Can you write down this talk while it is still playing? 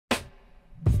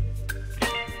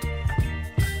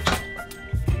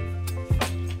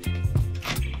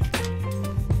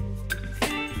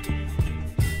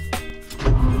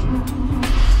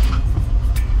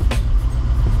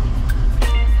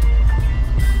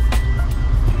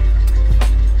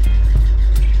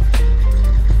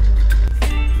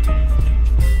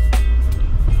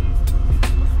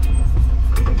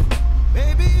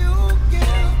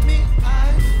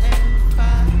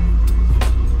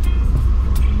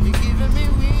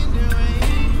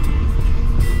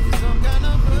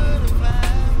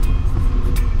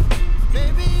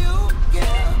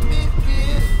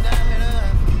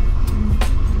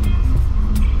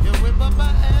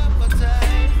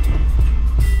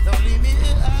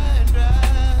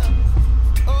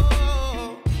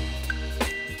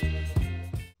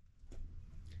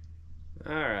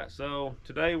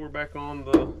Today we're back on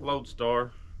the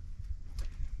Loadstar.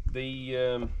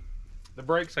 The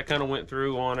brakes I kind of went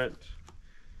through on it,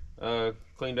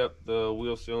 cleaned up the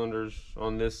wheel cylinders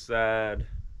on this side.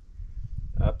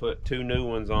 I put two new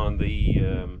ones on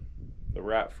the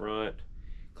right front,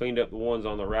 cleaned up the ones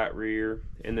on the right rear,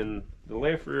 and then the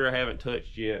left rear I haven't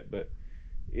touched yet, but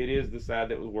it is the side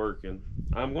that was working.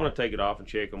 I'm going to take it off and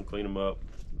check them, clean them up,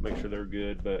 make sure they're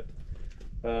good, but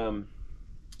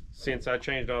since I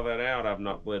changed all that out, I've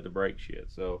not bled the brakes yet.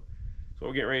 So what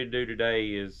we're getting ready to do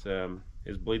today is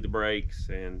bleed the brakes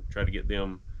and try to get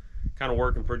them kind of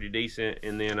working pretty decent,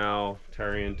 and then I'll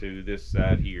tear into this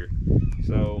side here.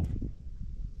 So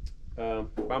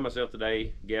by myself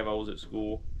today, Gavo's at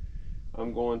school.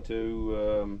 I'm going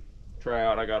to try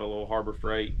out, I got a little Harbor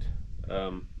Freight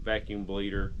vacuum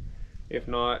bleeder. If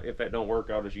that don't work,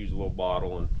 I'll just use a little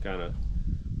bottle and kind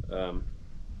of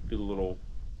do the little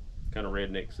kind of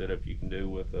redneck setup you can do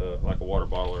with like a water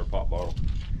bottle or a pop bottle,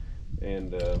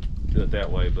 and do it that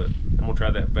way. But I'm gonna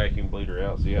try that vacuum bleeder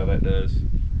out, see how that does.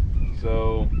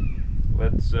 So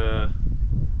let's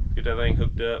get that thing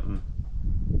hooked up and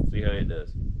see how it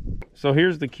does. So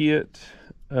here's the kit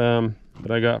that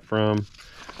I got from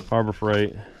Harbor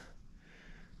Freight.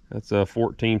 That's a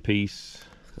 14-piece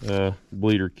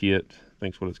bleeder kit, I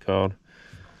think's what it's called.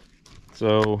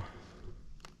 So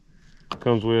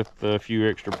comes with a few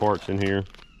extra parts in here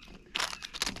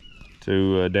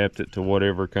to adapt it to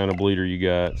whatever kind of bleeder you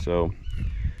got. So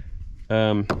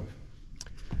one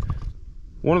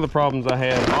of the problems I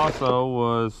had also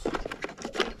was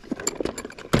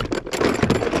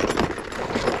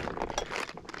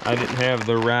I didn't have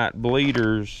the right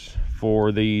bleeders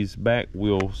for these back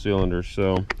wheel cylinders.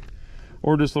 So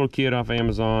ordered this little kit off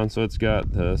Amazon. So it's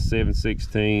got the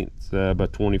 7/16 by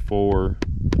 24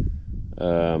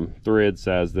 thread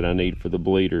size that I need for the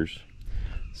bleeders.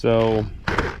 So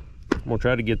I'm gonna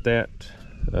try to get that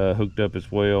hooked up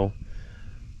as well.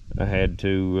 I had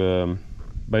to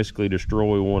basically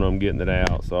destroy one of them getting it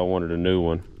out, so I wanted a new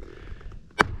one.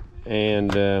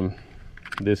 And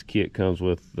this kit comes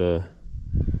with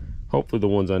hopefully the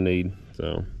ones I need.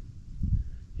 So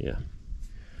yeah,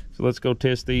 so let's go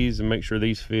test these and make sure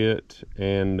these fit,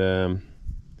 and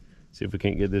see if we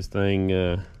can't get this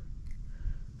thing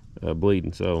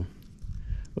bleeding. So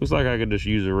looks like I could just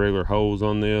use a regular hose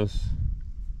on this,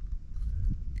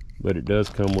 but it does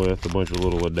come with a bunch of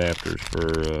little adapters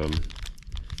for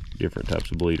different types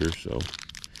of bleeders. So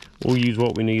we'll use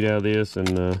what we need out of this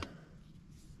and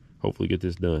hopefully get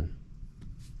this done.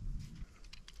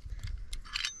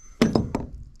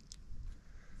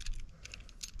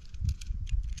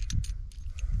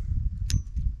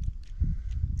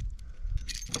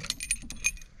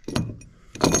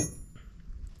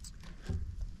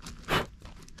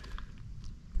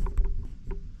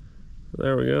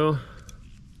 There we go. I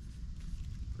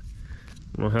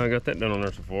don't know how I got that done on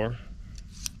there so far.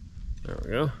 There we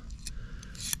go.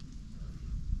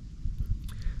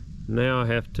 Now I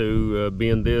have to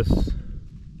bend this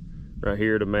right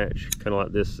here to match kind of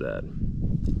like this side.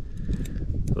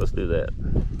 So let's do that.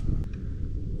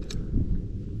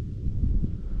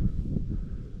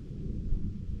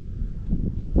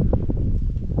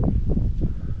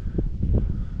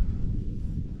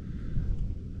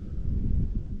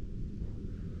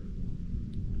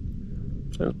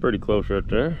 That's pretty close right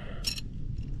there.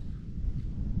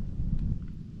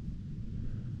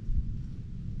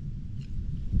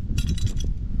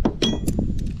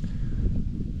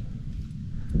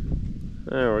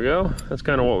 There we go. That's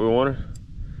kind of what we wanted.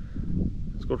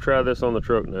 Let's go try this on the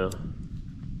truck now.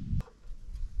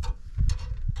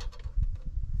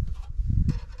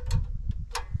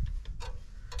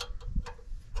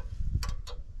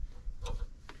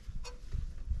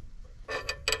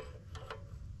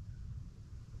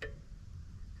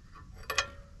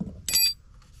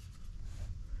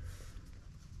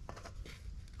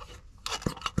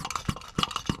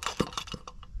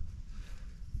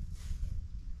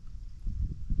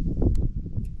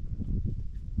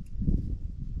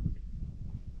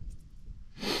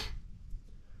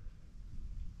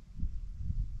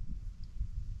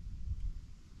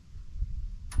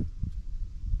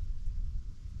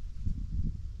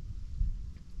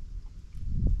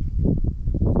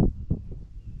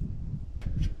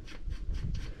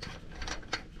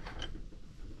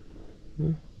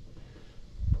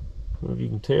 I don't know if you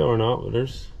can tell or not, but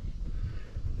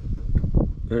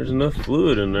there's enough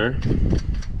fluid in there.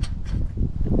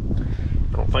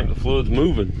 I don't think the fluid's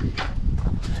moving.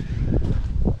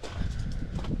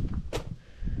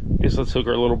 Guess let's hook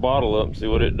our little bottle up and see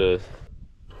what it does.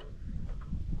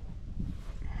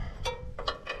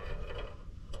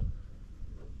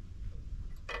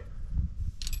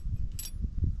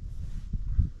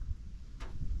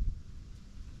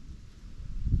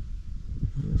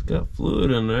 got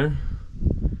fluid in there.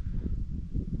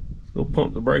 Let's go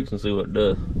pump the brakes and see what it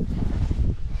does.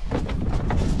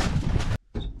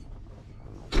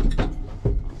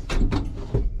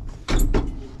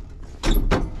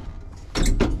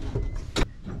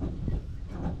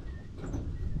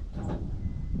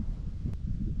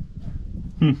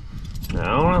 I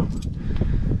don't know.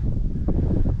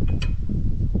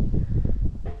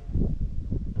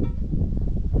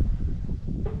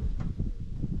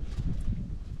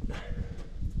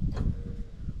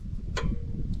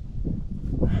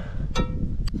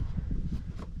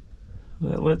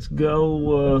 Let's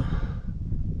go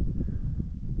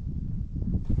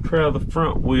try the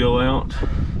front wheel out.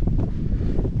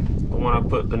 The one I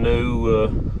put the new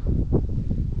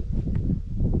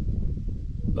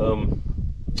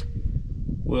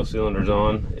wheel cylinders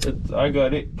on. I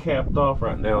got it capped off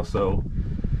right now, so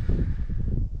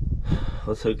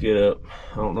let's hook it up.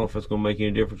 I don't know if it's gonna make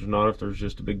any difference or not, if there's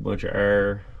just a big bunch of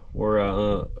air where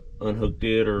I unhooked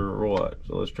it or what.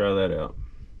 So let's try that out.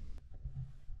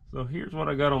 So here's what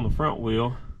I got on the front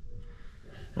wheel.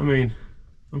 I mean,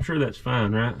 I'm sure that's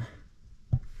fine, right?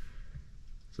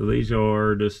 So these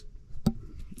are just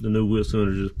the new wheel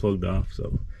cylinders just plugged off.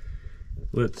 So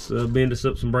let's bend us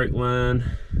up some brake line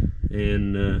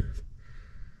and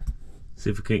see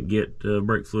if we can't get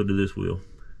brake fluid to this wheel.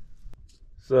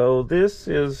 So this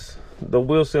is the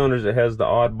wheel cylinders that has the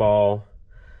oddball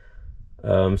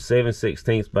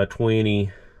 7/16 by 20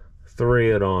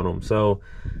 thread on them. So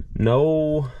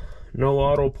no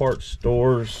auto parts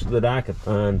stores that I could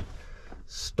find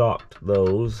stocked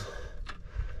those.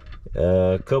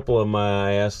 A couple of them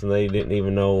I asked and they didn't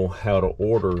even know how to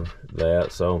order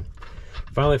that, so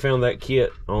finally found that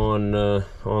kit on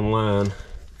online.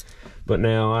 But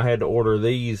now I had to order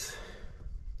these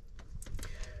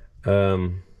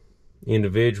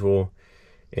individual,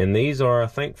 and these are, I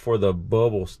think, for the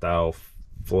bubble style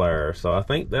flare, so I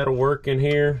think that'll work in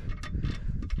here,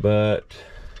 but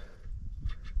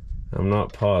I'm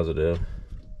not positive.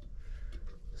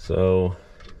 So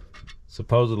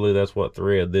supposedly that's what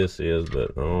thread this is,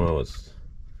 but I don't know, it's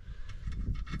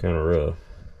kind of rough.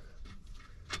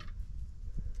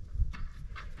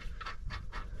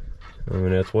 I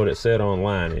mean, that's what it said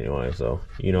online anyway, so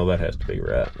you know that has to be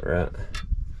right.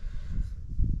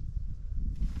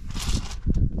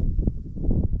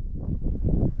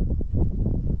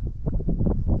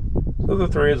 So the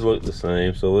threads look the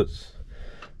same, so let's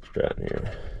try it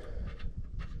here.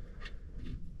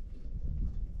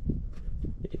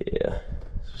 Yeah,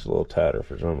 it's just a little tighter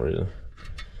for some reason.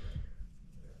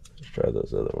 Let's try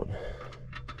this other one.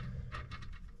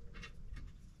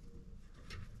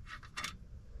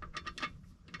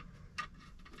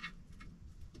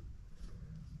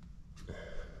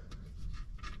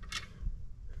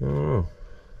 I don't know.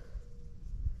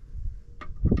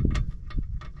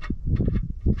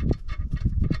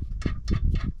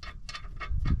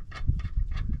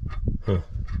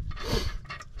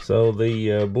 So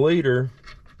the bleeder,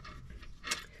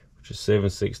 which is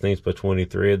 7/16 by 20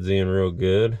 threads in real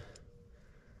good.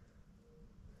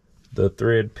 The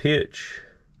thread pitch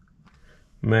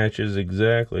matches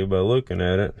exactly by looking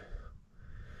at it,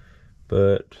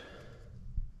 but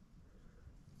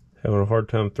having a hard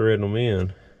time threading them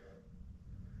in.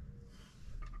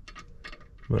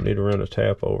 Might need to run a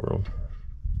tap over them.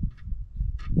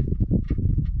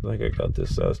 I think I got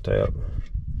this size tap.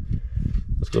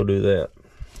 Let's go do that.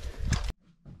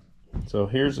 So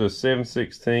here's a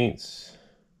 7/16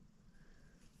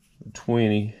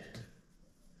 20.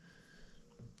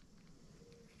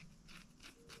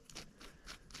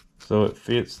 So it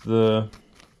fits the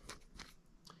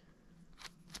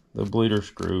bleeder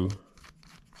screw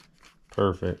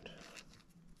perfect.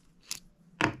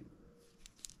 So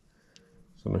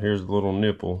now here's the little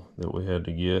nipple that we had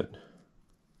to get.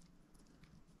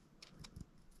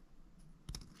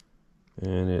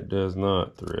 And it does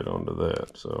not thread onto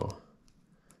that, so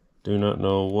do not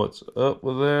know what's up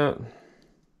with that.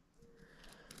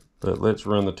 But let's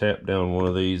run the tap down one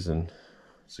of these and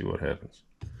see what happens.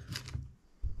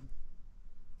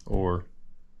 Or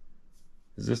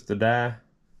is this the die?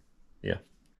 Yeah.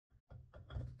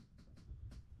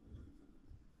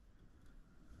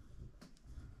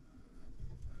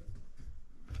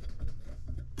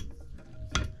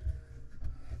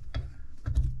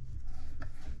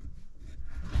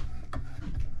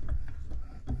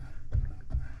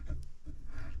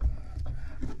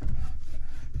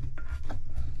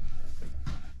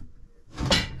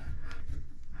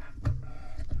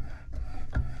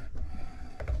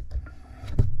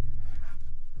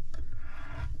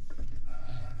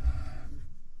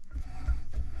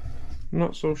 I'm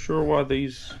not so sure why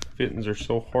these fittings are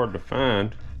so hard to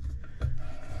find.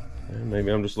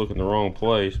 Maybe I'm just looking the wrong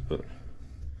place, but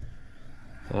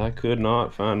I could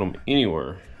not find them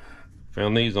anywhere.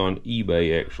 Found these on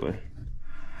eBay actually.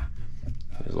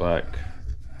 It's like,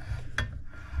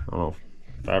 I don't know,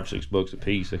 $5 or $6 a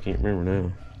piece. I can't remember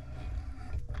now.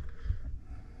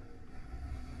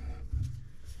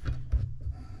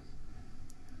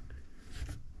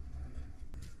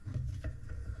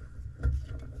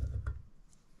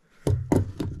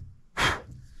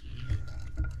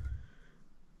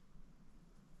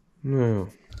 No.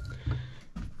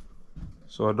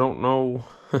 So I don't know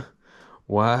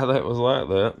why that was like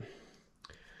that,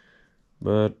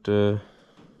 but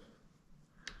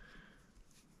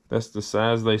that's the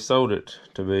size they sold it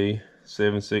to be,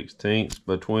 7/16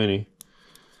 by 20.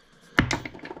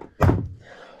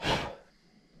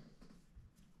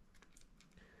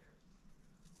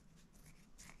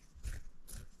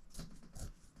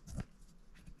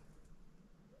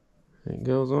 It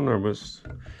goes on there, but it's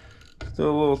still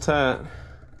a little tight.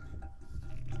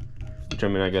 Which, I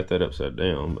mean, I got that upside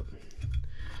down, but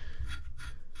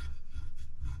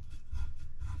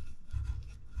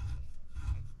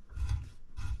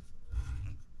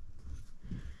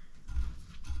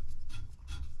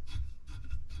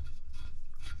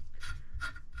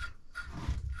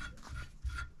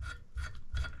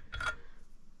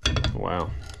wow.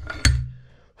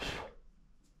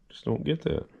 Just don't get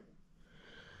that.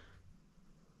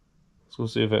 Let's go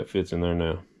see if that fits in there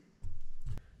now.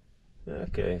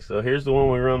 Okay, so here's the one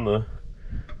we run the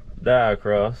die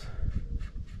across.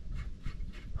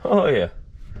 Oh yeah,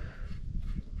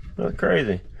 that's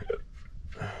crazy.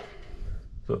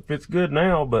 So it fits good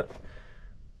now, but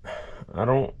I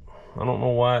don't know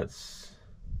why it's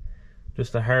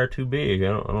just a hair too big. I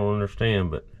don't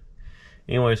understand. But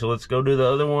anyway, so let's go do the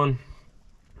other one,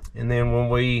 and then when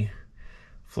we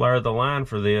flare the line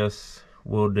for this,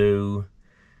 we'll do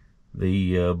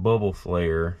the bubble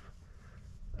flare.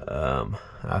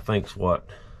 I think's what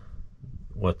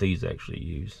these actually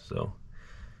use. So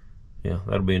yeah,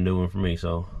 that'll be a new one for me.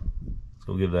 So let's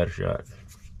go give that a shot.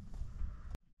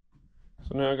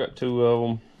 So now I got two of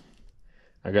them.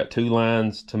 I got two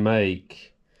lines to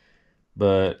make,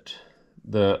 but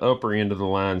the upper end of the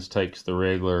lines takes the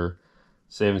regular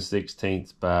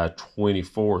 7/16 by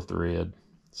 24 thread.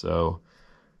 So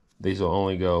these will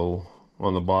only go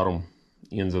on the bottom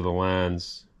ends of the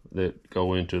lines that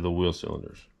go into the wheel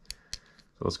cylinders.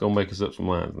 So let's go make us up some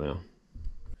lines now.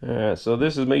 Alright, so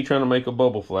this is me trying to make a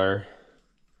bubble flare.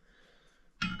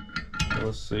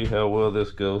 Let's see how well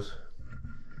this goes.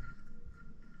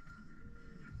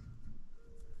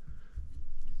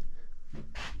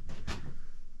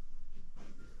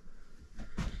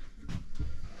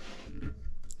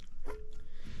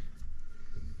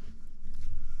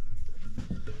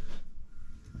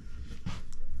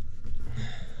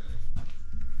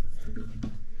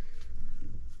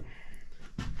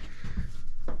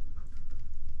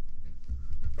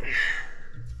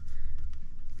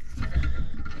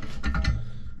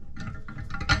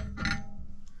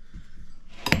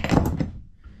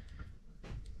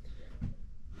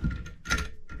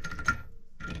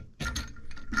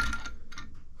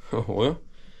 Oh well,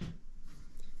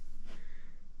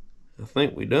 I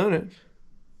think we done it.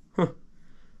 Huh.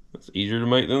 That's easier to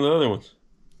make than the other ones.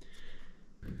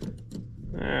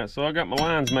 Alright, so I got my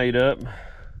lines made up.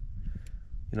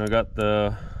 You know, I got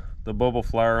the bubble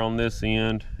flare on this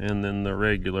end, and then the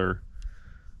regular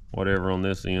whatever on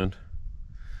this end.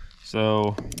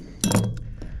 So I'm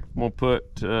gonna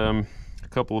put a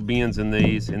couple of bends in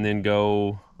these, and then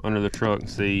go under the truck and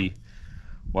see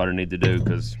what I need to do,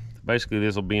 because basically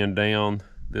this will bend down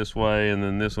this way, and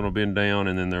then this one will bend down,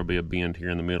 and then there'll be a bend here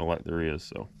in the middle like there is.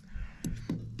 So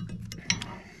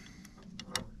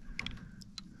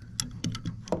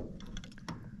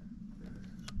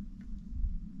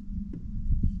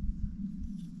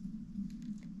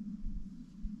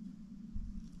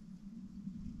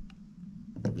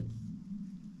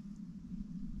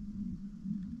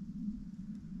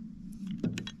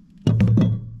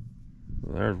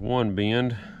there's one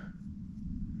bend.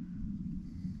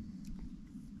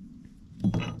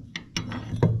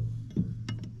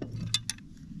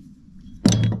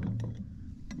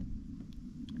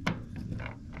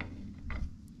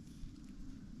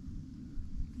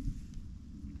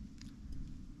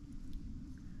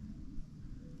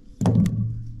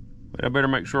 I better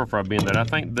make sure if I bend that. I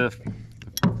think the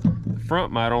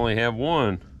front might only have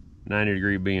one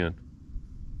 90-degree bend.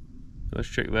 Let's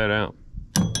check that out.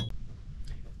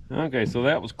 Okay, so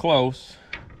that was close.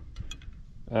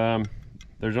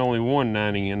 There's only one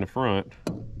 90 in the front.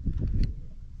 So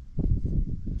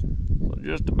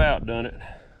just about done it.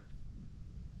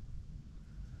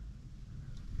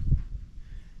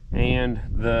 and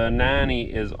the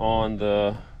 90 is on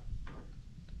the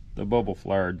bubble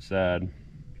flared side.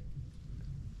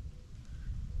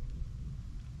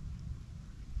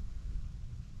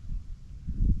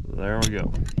 There we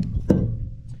go.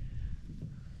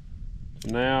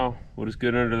 So now we'll just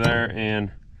get under there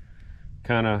and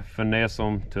kind of finesse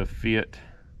them to fit.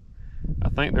 I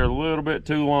think they're a little bit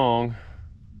too long,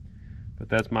 but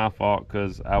that's my fault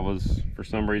because I was for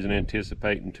some reason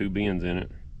anticipating 2 bends in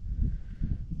it,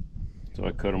 so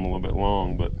I cut them a little bit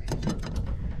long, but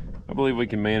I believe we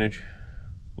can manage.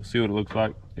 We'll see what it looks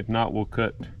like. If not, we'll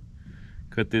cut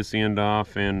this end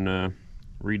off and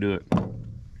redo it.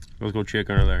 Let's go check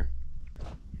under there.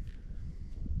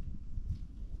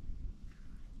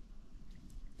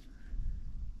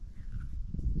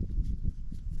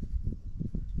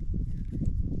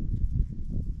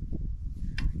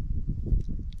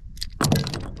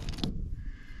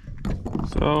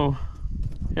 So,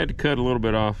 had to cut a little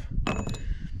bit off.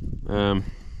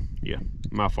 Yeah,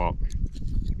 my fault.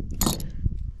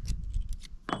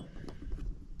 So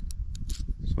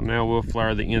now we'll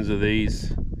flour the ends of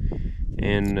these,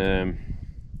 and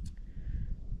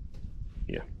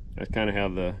yeah, that's kind of how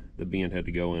the bend had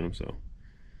to go in them. So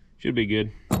should be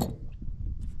good.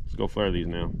 Let's go flour these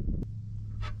now.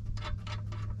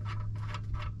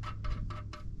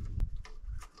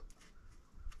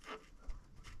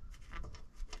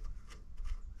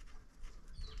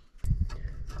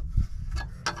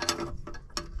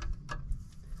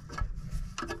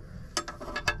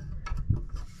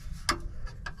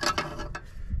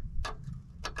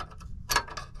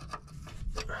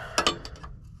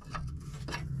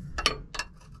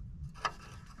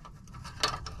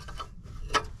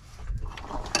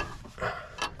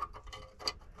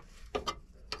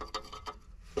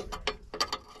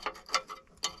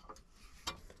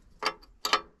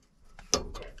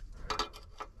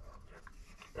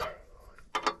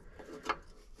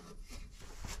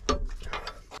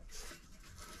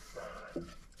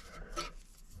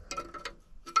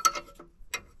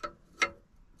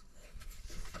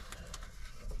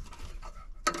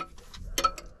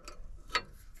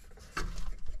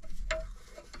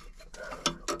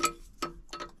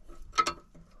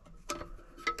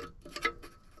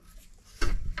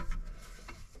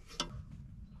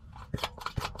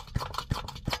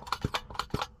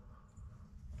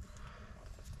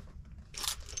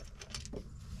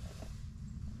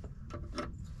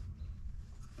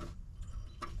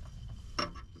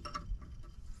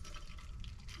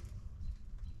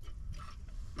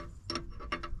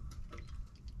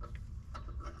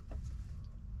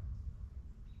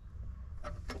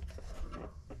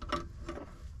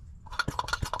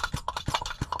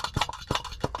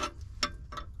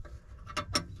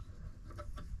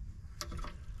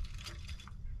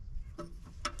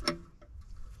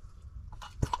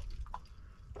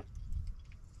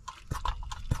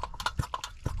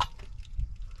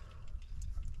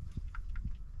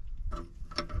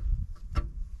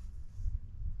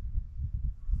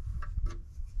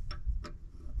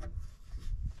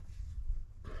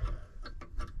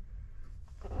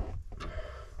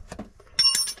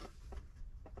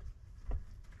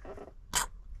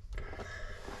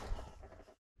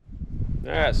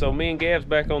 Alright, so me and Gav's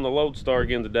back on the Loadstar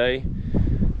again today.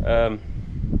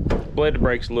 Bled the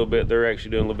brakes a little bit. They're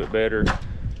actually doing a little bit better.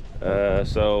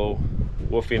 So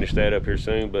we'll finish that up here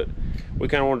soon. But we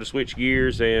kind of wanted to switch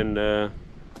gears, and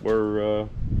we're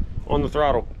on the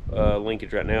throttle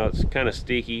linkage right now. It's kind of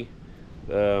sticky.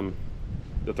 The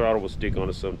throttle will stick on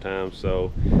us sometimes.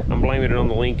 So I'm blaming it on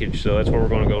the linkage. So that's where we're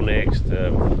going to go next.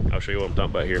 I'll show you what I'm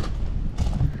talking about here.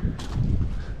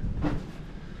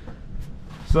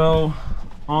 So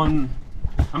I'm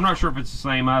not sure if it's the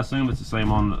same. I assume it's the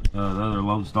same on the other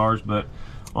Loadstars, but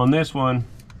on this one,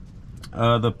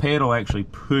 the pedal actually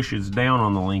pushes down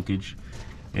on the linkage,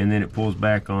 and then it pulls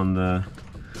back on the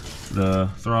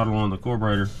throttle on the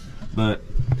carburetor. But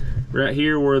right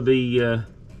here where the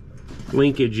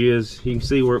linkage is, you can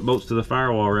see where it bolts to the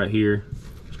firewall right here.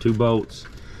 There's 2 bolts.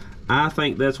 I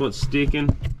think that's what's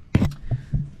sticking.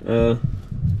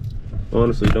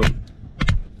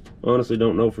 Honestly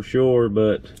don't know for sure,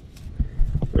 but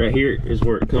right here is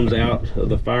where it comes out of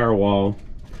the firewall,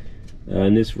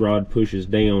 and this rod pushes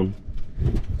down,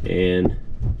 and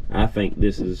I think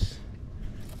this is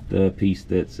the piece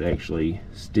that's actually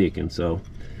sticking. So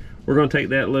we're going to take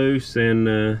that loose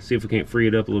and see if we can't free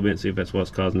it up a little bit and see if that's what's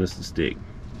causing this to stick.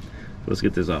 So let's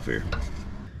get this off here.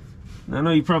 Now, I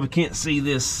know you probably can't see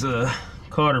this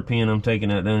cotter pin I'm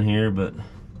taking out down here, but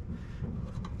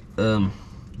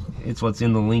it's what's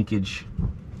in the linkage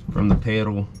from the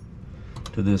pedal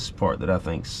to this part that I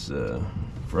think's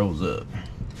froze up.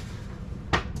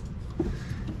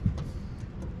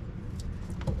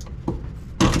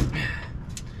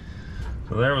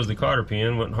 So there was the cotter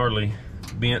pin, wasn't hardly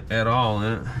bent at all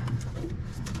in it.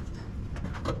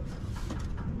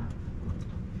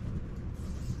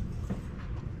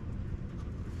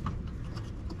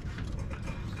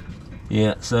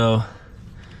 Yeah, so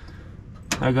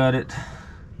I got it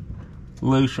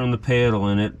loose from the pedal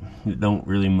and it don't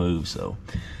really move, so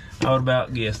I would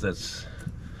about guess that's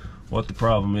what the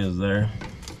problem is there.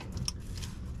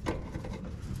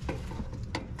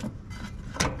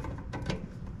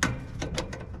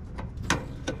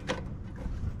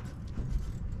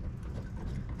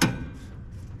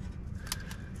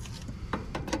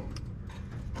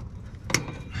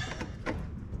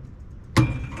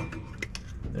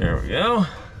 There we go.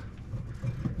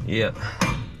 Yep.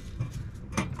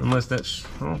 Unless that's,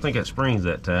 I don't think that spring's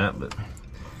that tight, but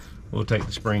we'll take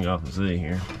the spring off and see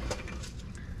here.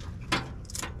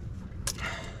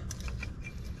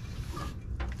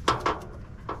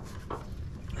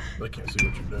 They can't see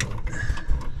what you're doing.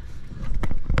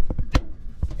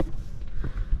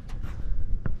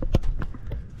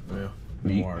 Yeah,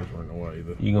 the wires weren't away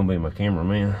either. You gonna be my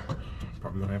cameraman?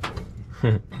 Probably gonna have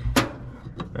to.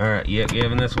 Alright, yeah,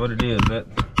 Gavin, that's what it is.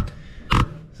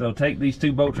 So take these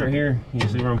two bolts right here. You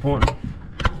see where I'm pointing?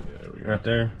 Yeah, right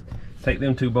there. Take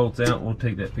them two bolts out. We'll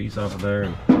take that piece off of there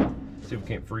and see if we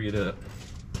can't free it up.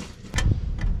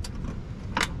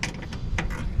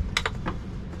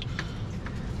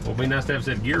 Well, it'd be nice to have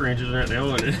set gear wrenches right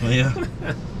now, wouldn't it? Yeah.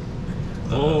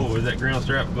 Oh, is that ground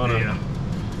strap gonna? Yeah.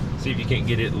 See if you can't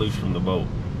get it loose from the bolt.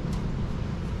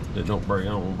 That don't break. I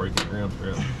don't want to break the ground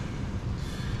strap.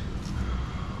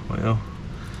 Well.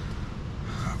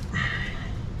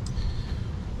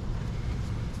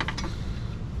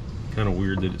 Kind of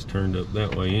weird that it's turned up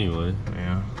that way anyway.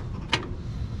 Yeah.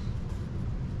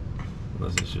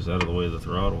 Unless it's just out of the way of the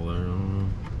throttle there. I don't know.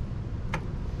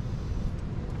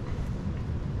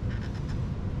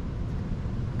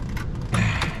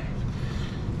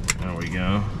 There we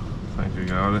go. I think we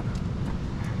got it.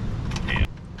 Yeah.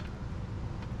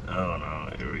 Oh no,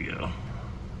 here we go.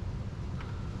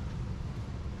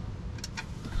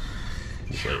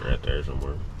 It's like right there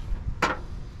somewhere.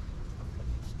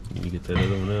 Can you get that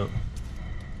other one out?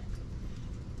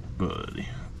 Buddy.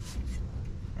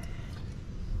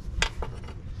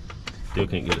 Still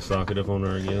can't get a socket up on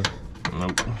there, I guess.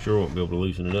 Nope. Sure won't be able to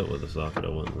loosen it up with a socket, I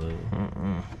wouldn't think.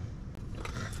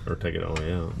 Or take it all the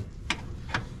way out.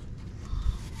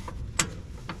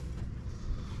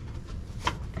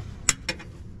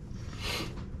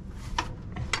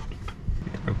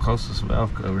 Go closest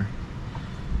valve cover.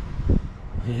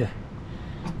 Yeah.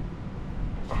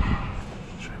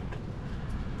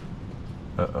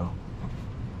 Uh-oh.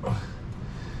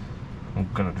 I'm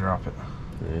gonna drop it.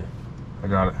 Yeah. I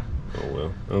got it. Oh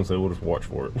well. I don't say we'll just watch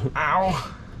for it.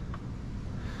 Ow!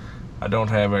 I don't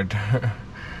have it.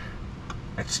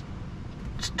 It's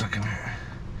stuck in there.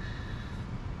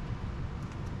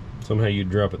 Somehow you'd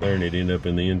drop it there and it'd end up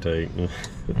in the intake.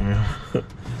 Yeah.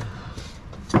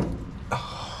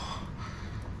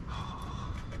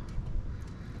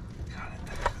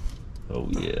 Oh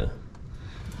yeah.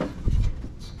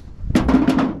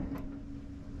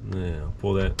 Now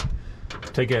pull that.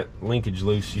 Take that linkage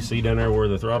loose. You see down there where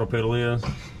the throttle pedal is?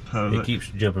 It keeps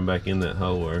jumping back in that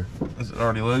hole where. Is it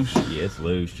already loose? Yeah, it's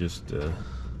loose. Just there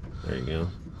you go.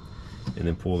 And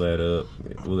then pull that up.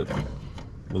 Will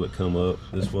it come up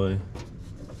this way?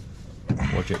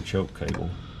 Watch that choke cable.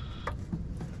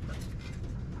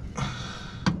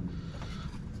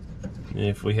 And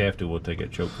if we have to, we'll take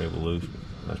that choke cable loose.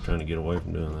 I was trying to get away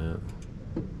from doing that.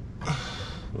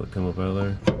 Will it come up out of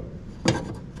there?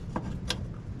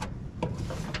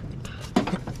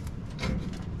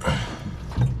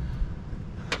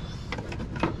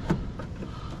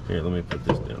 Here, let me put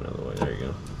this down out of the way. There you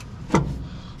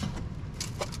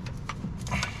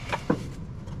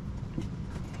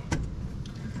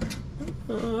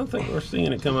go. I think we're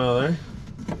seeing it come out of there.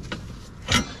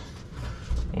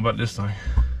 What about this thing?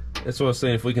 That's what I was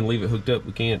saying. If we can leave it hooked up,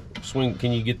 we can't swing.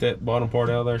 Can you get that bottom part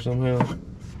out of there somehow?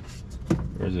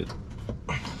 Or is it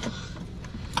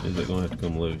going to have to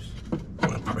come loose?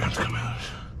 It'll probably have to come out.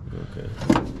 Okay.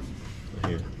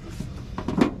 Here.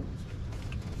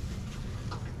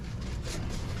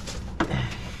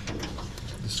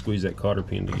 Just squeeze that cotter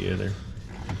pin together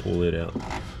and pull it out.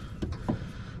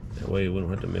 That way we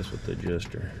don't have to mess with the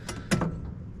adjuster.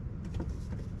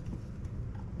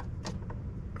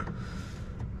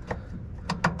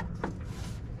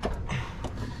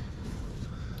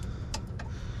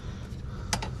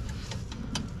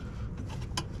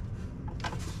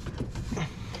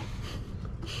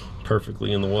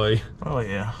 Perfectly in the way. Oh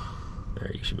yeah.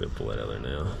 There, you should be able to pull that out of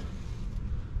there now.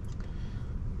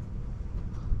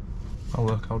 Oh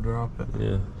look, I'll drop it.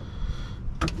 Yeah.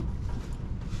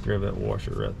 Grab that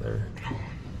washer right there.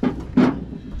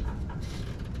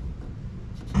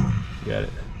 Got it.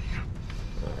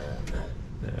 Alright.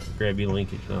 Now grab your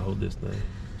linkage and I'll hold this thing.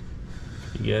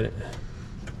 You got it?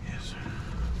 Yes, sir.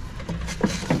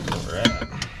 Alright.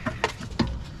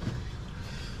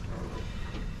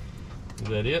 Is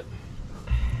that it?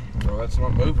 Well, that's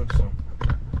not moving, so.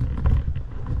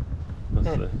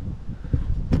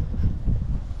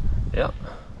 Yep.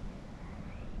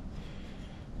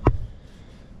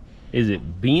 Is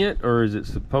it bent or is it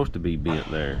supposed to be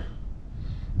bent there?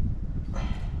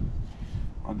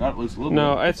 I got it loose a little bit.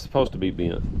 No, it's supposed to be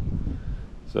bent.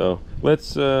 So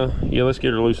let's yeah, let's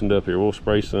get her loosened up here. We'll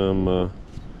spray some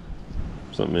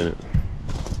something in it.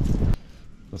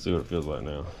 Let's see what it feels like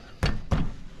now.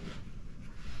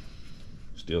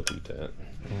 Still too tight.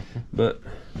 But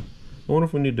I wonder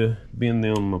if we need to bend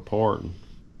them apart a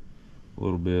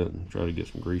little bit and try to get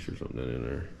some grease or something in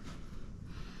there.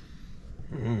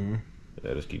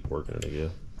 Yeah, just keep working it, I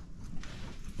guess.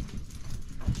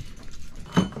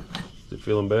 Is it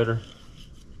feeling better?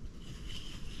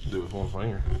 Do it with one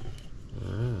finger.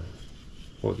 Alright.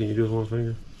 What can you do with one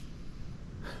finger?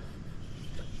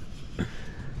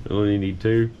 Only need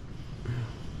two.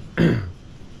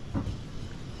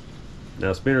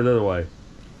 Now spin her the other way.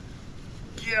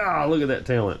 Yeah, look at that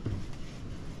talent.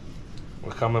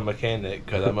 Well, I'm a mechanic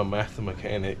because I'm a master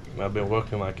mechanic and I've been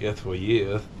working like this for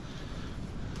years.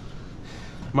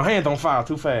 My hands on fire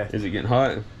too fast. Is it getting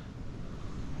hot?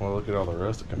 Well, look at all the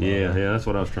rust that come out. Yeah, that's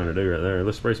what I was trying to do right there.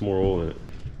 Let's spray some more oil in it.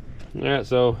 Alright,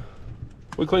 so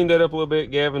we cleaned that up a little bit.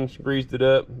 Gavin's greased it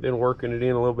up, been working it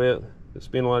in a little bit. It's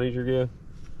been a lot easier, Gav.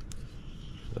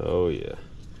 Oh yeah.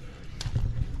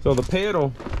 So the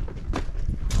pedal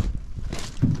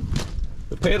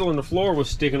in the floor was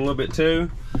sticking a little bit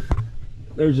too.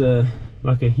 There's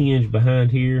like a hinge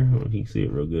behind here. I don't know if you can see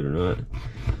it real good or not.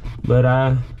 But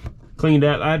I cleaned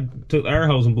out, I took the air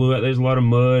hose and blew out. There's a lot of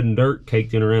mud and dirt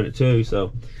caked in around it too.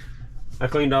 So I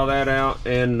cleaned all that out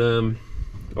and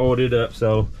oiled it up.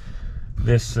 So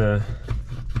this throttle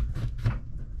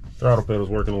pedal's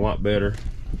working a lot better.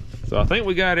 So I think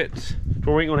we got it to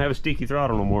where we ain't gonna have a sticky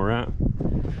throttle no more, right?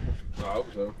 I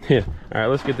hope so. Yeah. All right,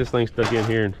 let's get this thing stuck in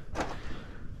here and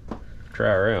try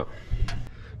her out.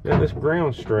 Now this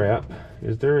ground strap,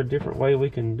 is there a different way we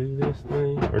can do this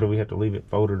thing? Or do we have to leave it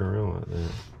folded around like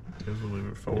that? Just leave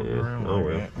it folded Yeah, around oh, like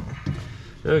well.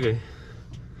 that. Okay.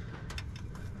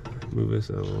 Move this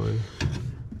out of the way.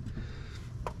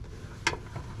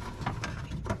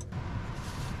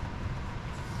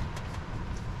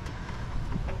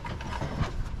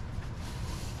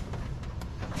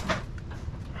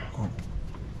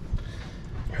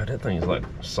 God, that thing's like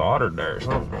soldered there or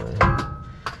something.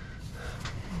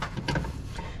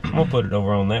 I'm gonna put it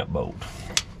over on that bolt.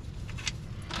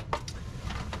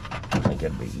 I think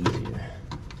that'd be easier.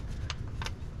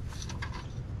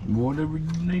 Whatever you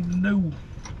need to do.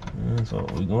 That's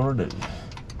what we're gonna do.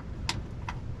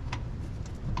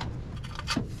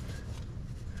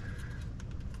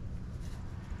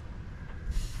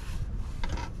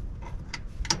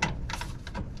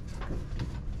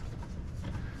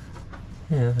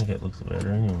 Yeah, I think that looks better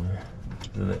anyway.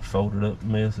 To that folded up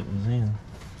mess it was in.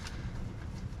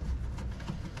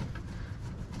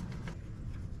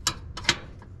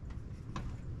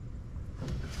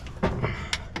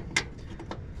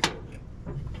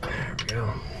 There we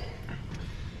go.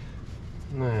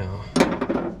 Now,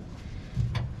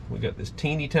 we got this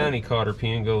teeny tiny cotter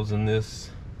pin goes in this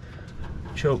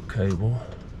choke cable.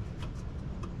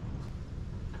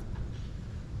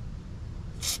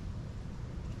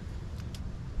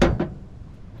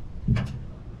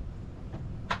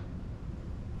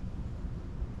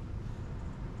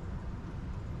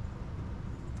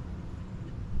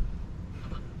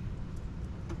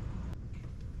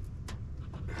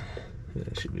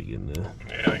 That should be good enough.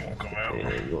 Yeah, it ain't gonna come out.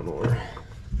 Yeah, ain't going nowhere.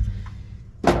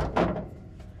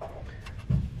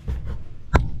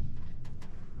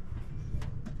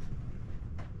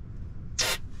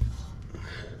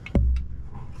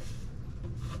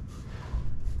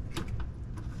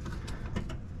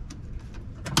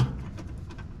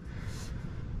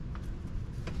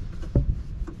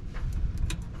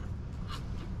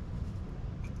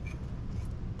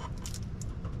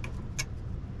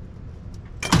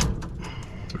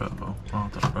 Uh-oh,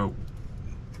 off the rope.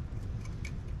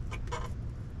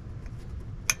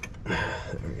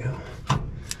 There we go.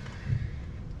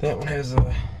 That one has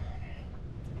a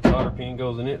cotter pin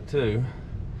goes in it too.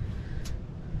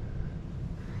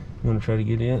 You want to try to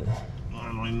get it? I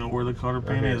don't even know where the cotter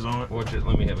pin is on it. Watch it.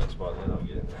 Let me have that spot then. I'll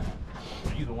get it.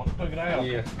 You the one that took it out.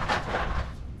 Yeah.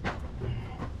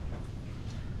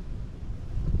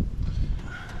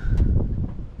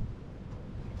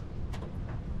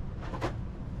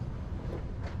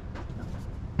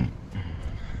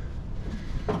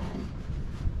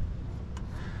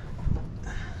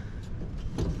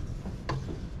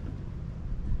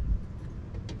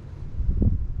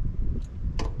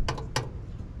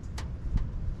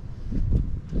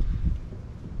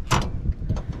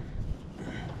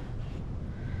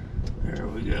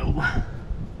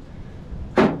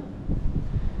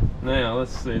 Now,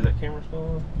 let's see, is that camera still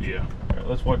on? Yeah. All right,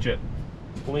 let's watch that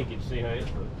linkage, see how it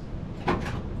looks.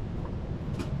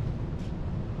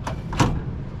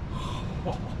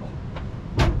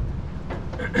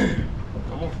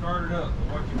 I'm gonna start it up.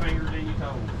 Watch your fingers and your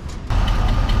toes.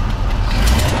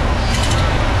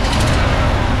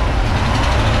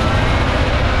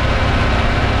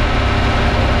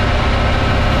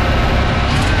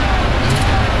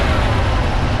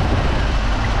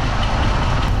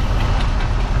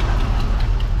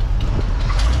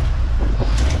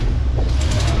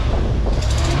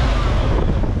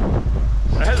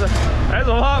 That's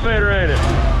a lot better, ain't it?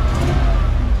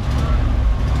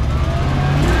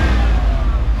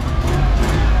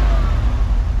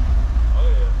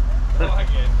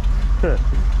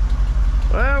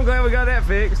 Well, I'm glad we got that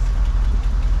fixed.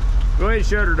 Go ahead and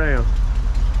shut her down.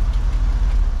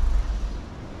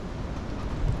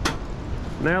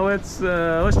 Now let's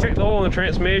check the oil in the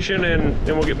transmission, and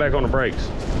then we'll get back on the brakes.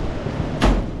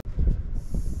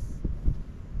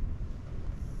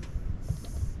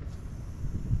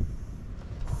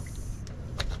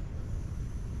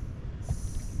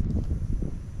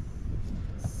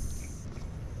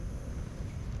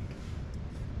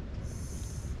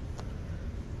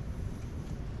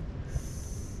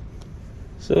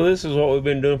 So this is what we've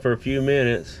been doing for a few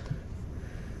minutes,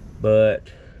 but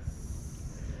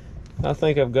I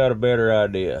think I've got a better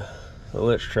idea. So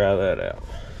let's try that out.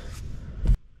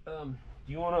 Do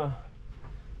you want to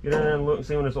get in there and look and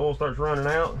see when this oil starts running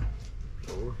out?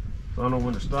 Sure. So I know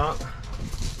when to stop.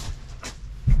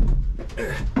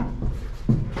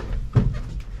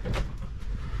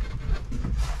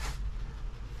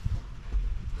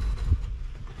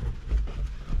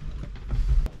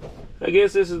 I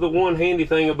guess this is the one handy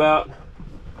thing about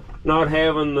not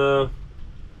having the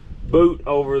boot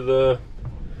over the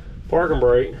parking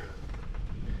brake.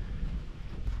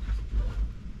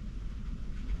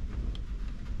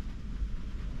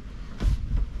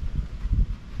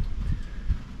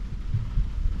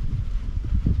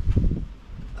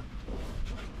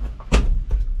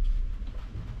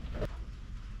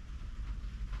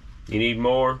 You need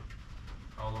more?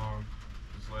 Hold on.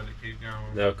 Just let it keep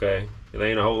going. Okay. There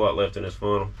ain't a whole lot left in this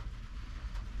funnel.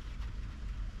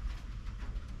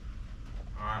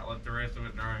 Alright, let the rest of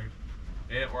it drain.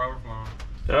 Yeah, we're overflowing.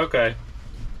 Okay.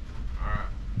 Alright.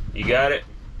 You got it?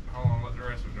 Hold on, let the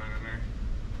rest of it drain in there.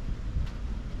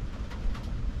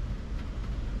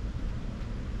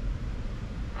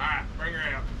 Alright, bring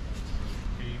her out.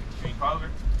 Can you close her?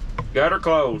 Got her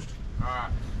closed.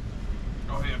 Alright.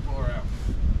 Go ahead, pull her out.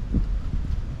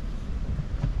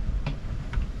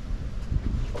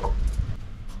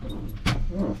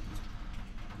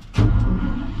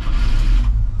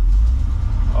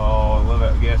 Oh, I love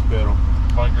that gas pedal.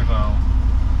 Blinkers on.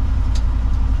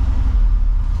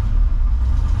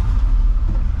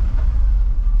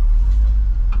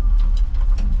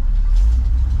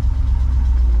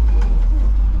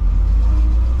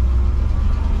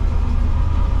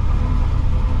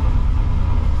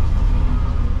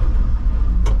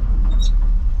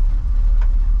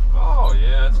 Oh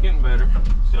yeah, it's getting better.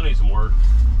 Still needs some work.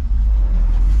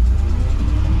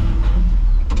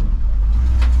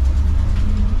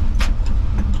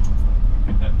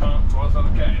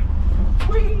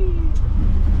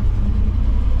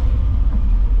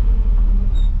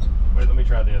 Wait, let me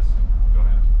try this. Go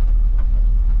ahead.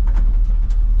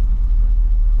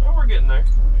 Well, we're getting there.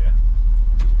 Yeah.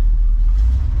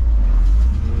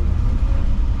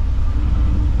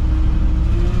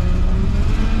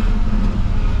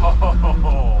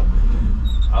 Oh,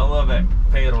 I love that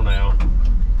pedal now.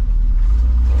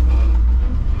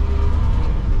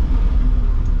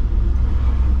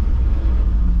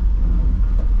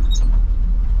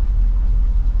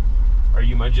 Are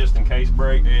you my just in case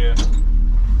brake? Yeah.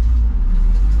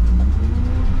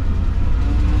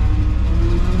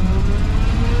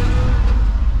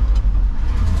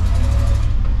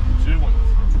 Should went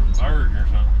for third or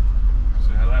something.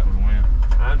 See how that would win.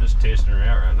 I'm just testing her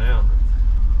out right now.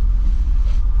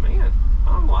 Man,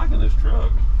 I'm liking this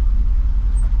truck.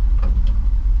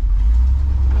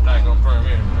 That go for a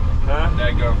minute. Huh?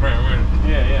 That go for a minute.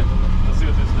 Yeah, yeah. Let's see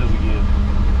what this does again.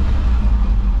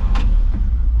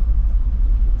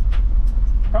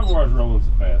 Probably why I was rolling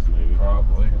so fast, maybe.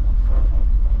 Probably.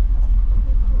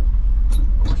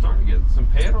 We're starting to get some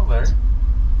pedal there.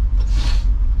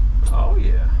 Oh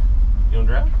yeah. You wanna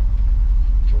drive?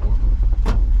 Sure.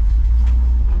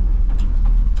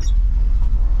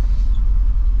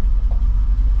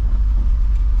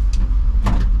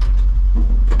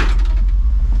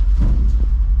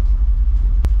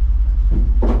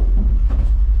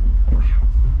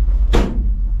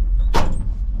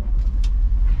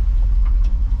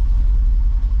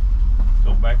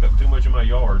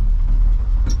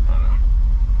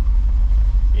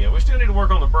 to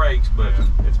work on the brakes, but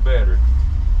it's better.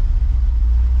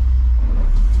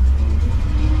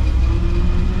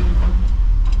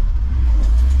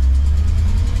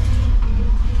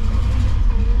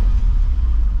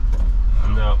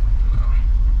 No.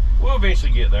 We'll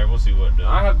eventually get there. We'll see what it does.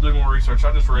 I have to do more research.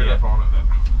 I just read up on it that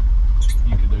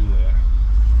you can do that.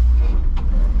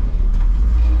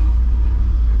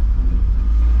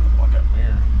 Like that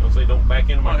mirror. Don't say don't back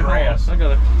into my grass. I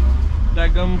got a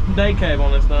daggum day cab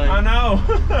on this thing. I know.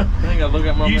 I gotta look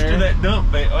at my Used mirror. to that dump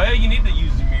bed. Well, you need to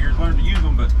use the mirrors, learn to use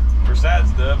them, but for side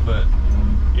stuff. But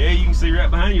yeah, you can see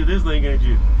right behind you this thing, can't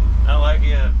you? I like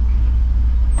it.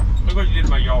 Look what you did in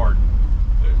my yard.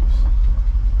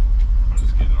 I'm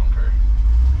just kidding, I don't care.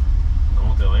 I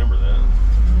won't tell Amber that.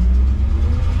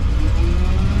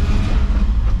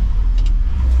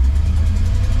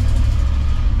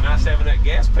 Nice having that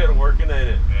gas pedal working, ain't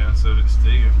it? Yeah, so it's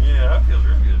sticking. Yeah, that feels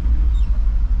real good.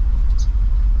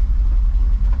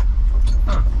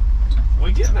 Huh.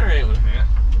 We getting there, ain't we? Yeah.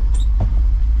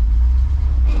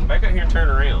 Back out here and turn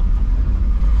around.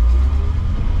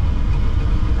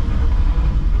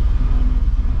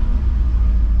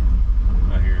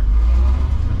 Right here.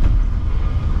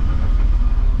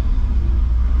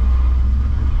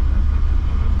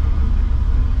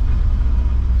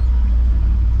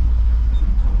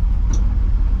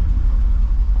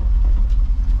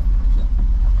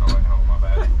 Oh, my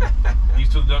bad.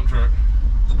 Used to the dump truck.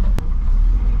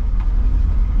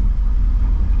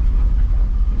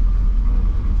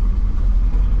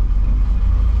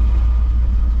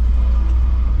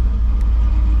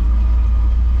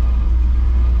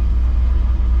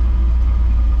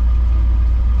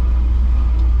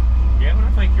 Yeah, but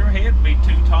I think your head would be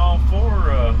too tall for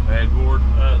Headboard.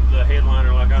 the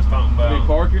headliner like I was talking about. Can you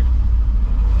park it?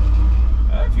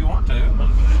 If you want to.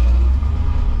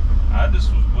 I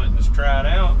just was letting us try it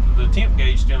out. The temp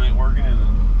gauge still ain't working, is it?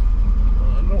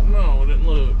 I don't know. It didn't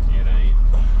look. It ain't.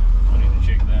 I need to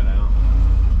check that out.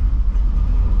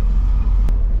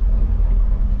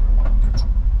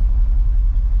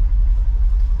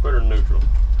 Put her in neutral.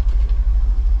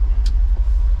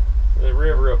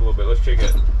 Rev her up a little bit. Let's check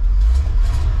it.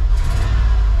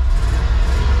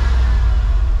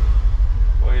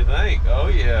 What do you think? Oh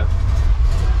yeah.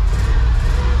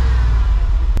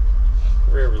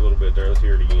 Rev her a little bit there. Let's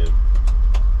hear it again.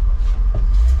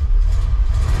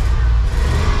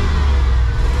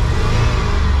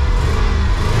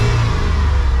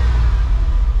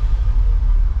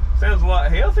 Sounds a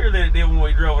lot healthier than it did when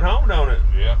we drove it home, don't it?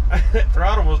 Yeah. That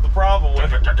throttle was the problem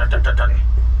with it.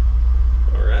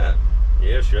 All right.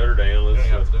 Yeah, shut her down. You Let's,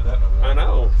 don't have to do that no more. I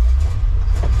know.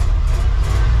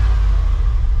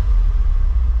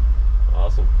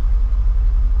 Awesome.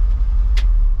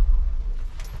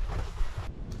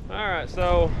 All right,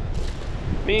 so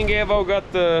me and Gavo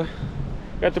got the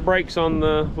brakes on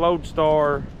the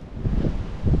Loadstar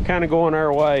kind of going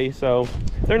our way. So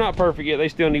they're not perfect yet. They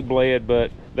still need bled,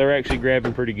 but they're actually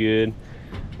grabbing pretty good.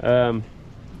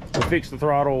 We fixed the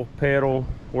throttle pedal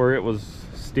where it was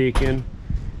sticking,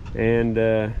 and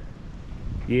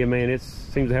yeah, man, it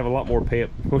seems to have a lot more pep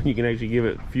when you can actually give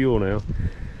it fuel now.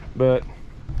 But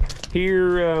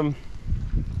here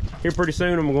pretty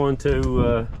soon I'm going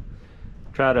to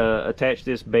try to attach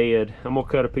this bed. I'm gonna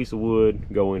cut a piece of wood,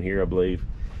 go in here, I believe,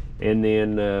 and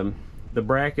then the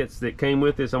brackets that came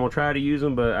with this, I'm gonna try to use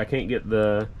them, but I can't get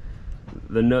the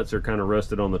nuts are kind of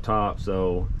rusted on the top,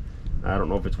 so I don't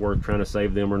know if it's worth trying to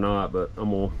save them or not. But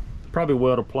I'm gonna probably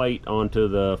weld a plate onto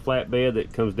the flatbed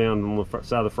that comes down on the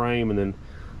side of the frame, and then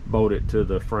bolt it to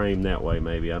the frame that way.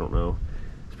 Maybe, I don't know.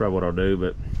 That's probably what I'll do.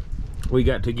 But we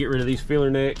got to get rid of these filler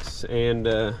necks, and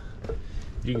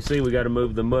you can see we got to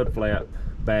move the mud flap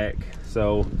back,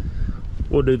 so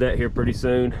we'll do that here pretty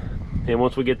soon. And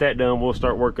once we get that done, we'll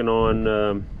start working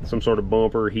on some sort of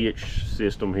bumper hitch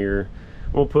system here.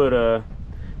 We'll put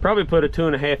probably put a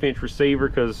 2.5 inch receiver,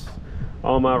 because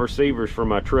all my receivers for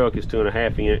my truck is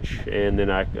 2.5 inch, and then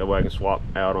I can swap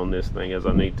out on this thing as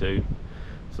I need to.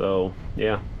 So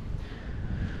yeah,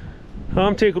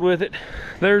 I'm tickled with it.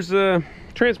 There's a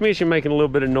transmission making a little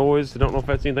bit of noise. I don't know if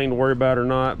that's anything to worry about or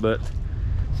not, but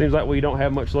seems like we don't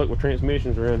have much luck with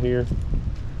transmissions around here.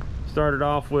 Started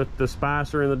off with the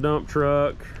Spicer in the dump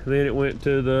truck, then it went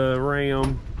to the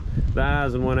Ram. The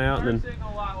eyes and went out, and then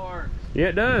signal light works. Yeah,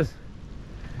 it does.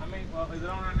 I mean, well, is it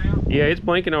on right now? Yeah, it's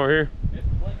blinking over here. It's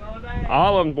blinking on the dash.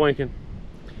 All of them blinking.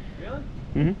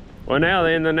 Really? Well,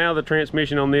 now the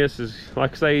transmission on this is,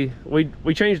 like I say,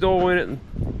 we changed the oil in it, and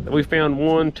we found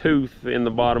one tooth in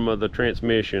the bottom of the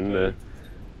transmission. Well,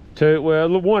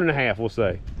 1.5, we'll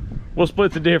say. We'll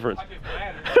split the difference. Like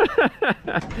it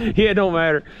matters. Yeah, it don't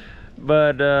matter.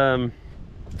 But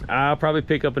I'll probably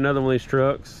pick up another one of these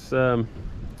trucks.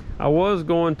 I was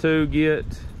going to get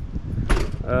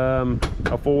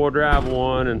a four-wheel drive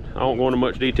one, and I won't go into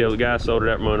much detail. The guy sold it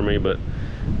out from under me, but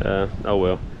oh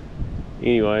well.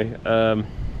 Anyway, I'm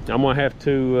gonna have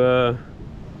to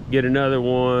get another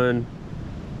one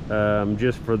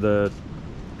just for the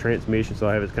transmission, so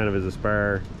I have it kind of as a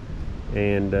spare,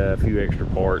 and a few extra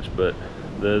parts. But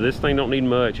this thing don't need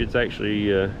much. It's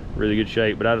actually really good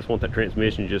shape, but I just want that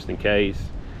transmission just in case.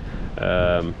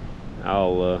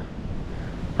 I'll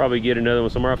probably get another one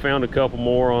somewhere. I found a couple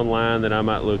more online that I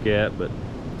might look at, but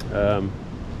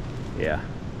yeah,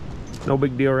 no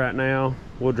big deal right now.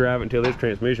 We'll drive it until this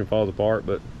transmission falls apart,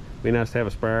 but it'd be nice to have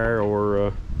a spare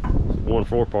or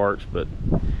 1-4 parts. But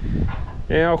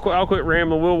yeah, I'll quit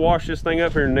rambling. We'll wash this thing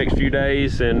up here in the next few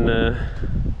days and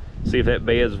see if that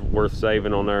bed's worth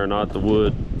saving on there or not. The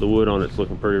wood on it's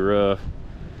looking pretty rough.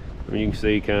 I mean, you can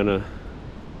see kind of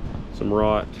some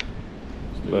rot,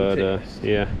 but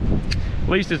yeah, at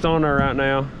least it's on there right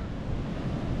now.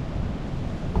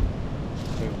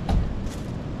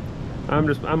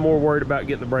 I'm more worried about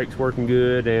getting the brakes working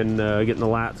good and getting the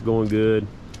lights going good.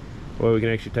 Well, we can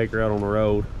actually take her out on the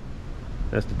road.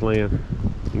 That's the plan.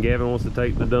 And Gavin wants to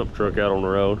take the dump truck out on the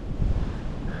road.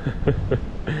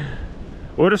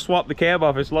 We'll just swap the cab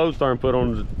off this Loadstar and put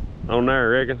on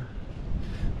there, I reckon.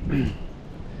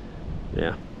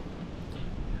 Yeah.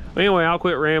 Anyway, I'll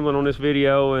quit rambling on this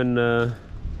video, and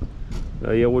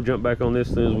yeah, we'll jump back on this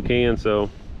as soon as we can. So,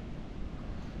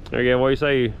 okay, what do you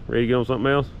say? Ready to get on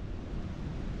something else?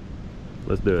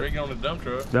 Let's do it. Ready to get on the dump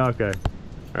truck. Okay. All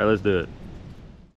right, let's do it.